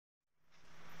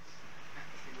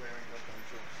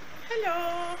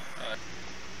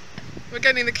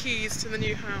getting the keys to the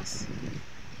new house.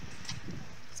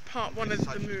 It's part one of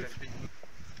the move.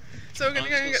 So we're going to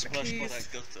go and get the keys.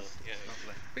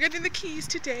 We're getting the keys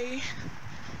today.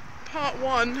 Part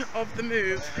one of the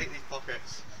move. I hate these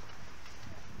pockets.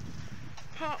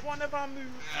 Part one of our move.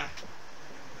 Yeah.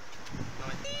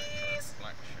 Keys.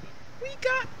 We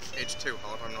got keys. It's too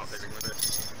hot, I'm not living with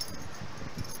it.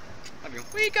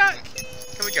 We got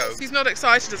keys. Can we go? He's not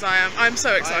excited as I am. I'm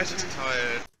so excited. I'm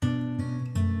tired.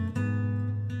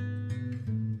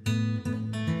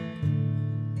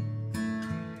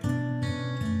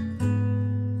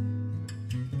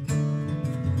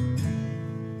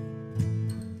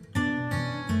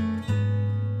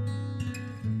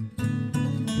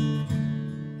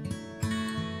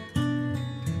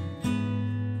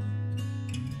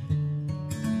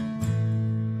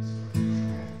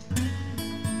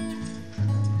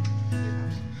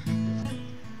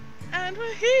 And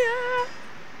we're here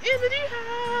in the new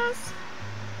house.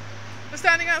 We're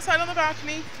standing outside on the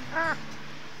balcony,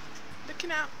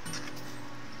 looking out.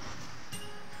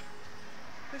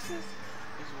 This is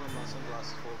when my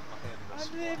sunglasses fall off my head. our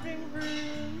living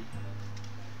room.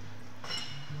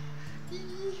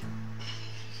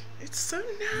 It's so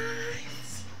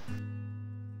nice.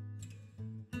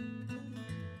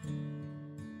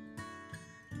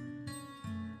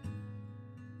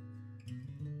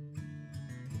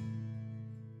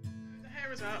 The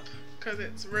hair is up because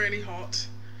it's really hot,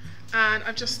 and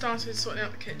I've just started sorting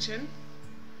out the kitchen.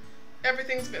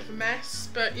 Everything's a bit of a mess,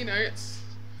 but you know, it's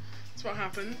what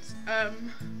happens. I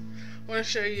want to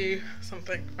show you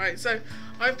something. Right, so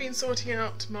I've been sorting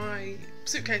out my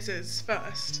suitcases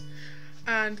first,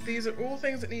 and these are all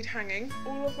things that need hanging.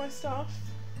 All of my stuff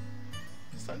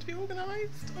is starting to be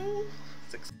organised. Oh,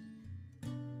 it's exciting.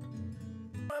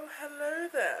 Well, hello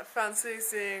there. Fancy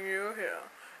seeing you here.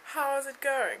 How is it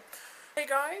going? Hey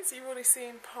guys, you've already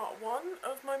seen part one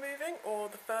of my moving, or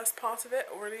the first part of it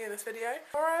already in this video.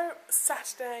 Tomorrow,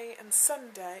 Saturday and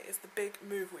Sunday is the big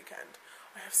move weekend.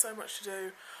 I have so much to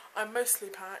do. I'm mostly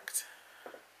packed.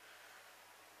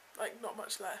 Like, not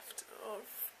much left. I'm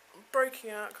breaking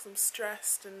out because I'm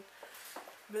stressed and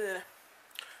bleh.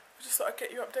 I just thought I'd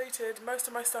get you updated. Most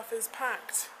of my stuff is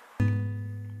packed.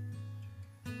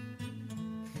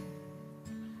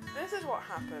 This is what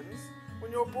happens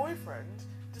when your boyfriend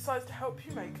decides to help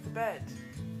you make the bed.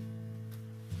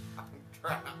 I'm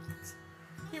trapped.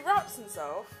 He wraps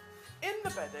himself in the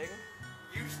bedding.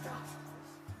 You started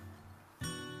this.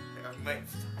 I may have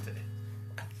started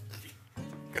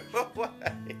it. Go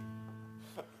away.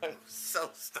 I'm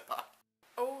so stuck.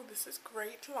 Oh, this is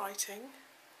great lighting.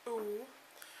 Ooh.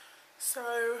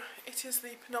 So, it is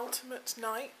the penultimate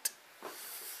night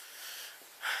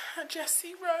at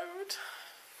Jessie Road.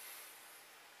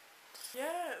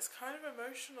 Yeah, it's kind of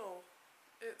emotional.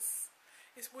 It's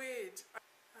weird,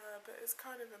 but it's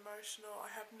kind of emotional. I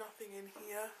have nothing in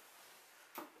here.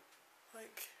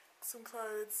 Like, some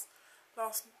clothes,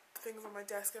 last things on my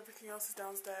desk, everything else is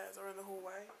downstairs or in the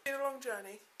hallway. It's been a long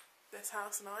journey, this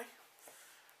house and I.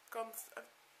 I've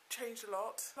changed a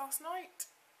lot last night.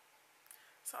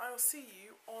 So I will see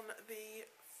you on the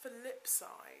flip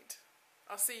side.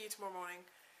 I'll see you tomorrow morning,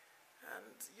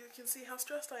 and you can see how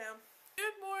stressed I am.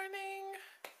 Good morning!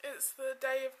 It's the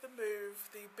day of the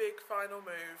move, the big final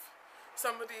move.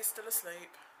 Somebody's still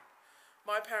asleep.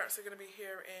 My parents are going to be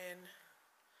here in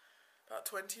about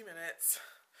 20 minutes,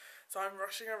 so I'm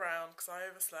rushing around because I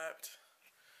overslept.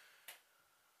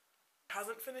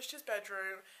 Hasn't finished his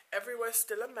bedroom, everywhere's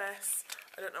still a mess.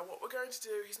 I don't know what we're going to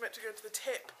do. He's meant to go to the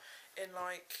tip in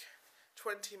like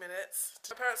 20 minutes.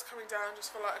 My parents are coming down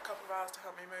just for like a couple of hours to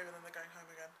help me move, and then they're going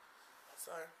home again.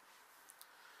 So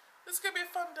this is going to be a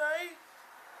fun day.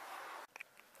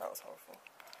 That was horrible.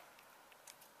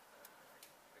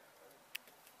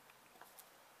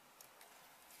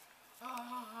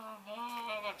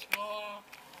 How much more?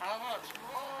 How much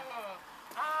more?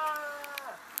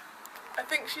 I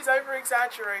think she's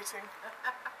over-exaggerating.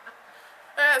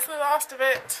 It's the last of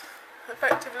it,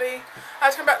 effectively. I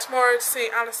have to come back tomorrow to see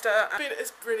Alistair.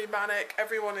 It's really manic.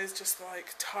 Everyone is just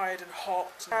like tired and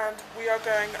hot. And we are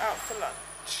going out for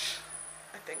lunch,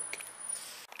 I think.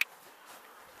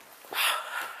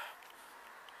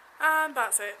 And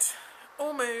that's it.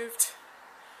 All moved.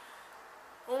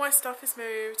 All my stuff is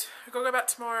moved. I've got to go back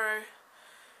tomorrow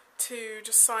to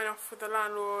just sign off with the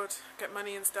landlord, get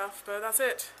money and stuff, but that's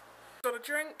it. Got a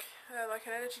drink, like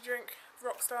an energy drink,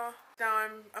 Rockstar. Now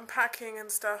I'm unpacking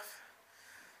and stuff.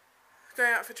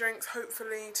 Going out for drinks,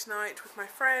 hopefully tonight with my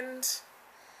friend.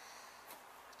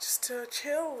 Just to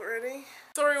chill, really.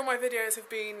 Sorry all my videos have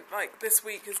been, like, this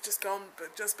week has just gone,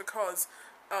 but just because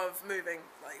of moving.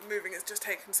 Like, moving has just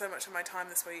taken so much of my time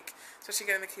this week, especially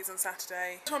getting the keys on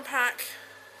Saturday. To unpack.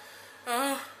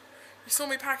 Oh, you saw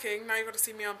me packing, now you've got to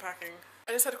see me unpacking.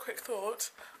 I just had a quick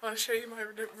thought. I want to show you my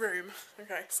room.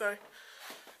 Okay, so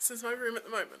this is my room at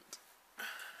the moment.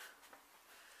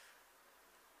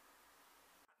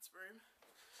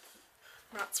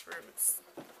 Matt's room. It's,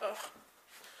 oh,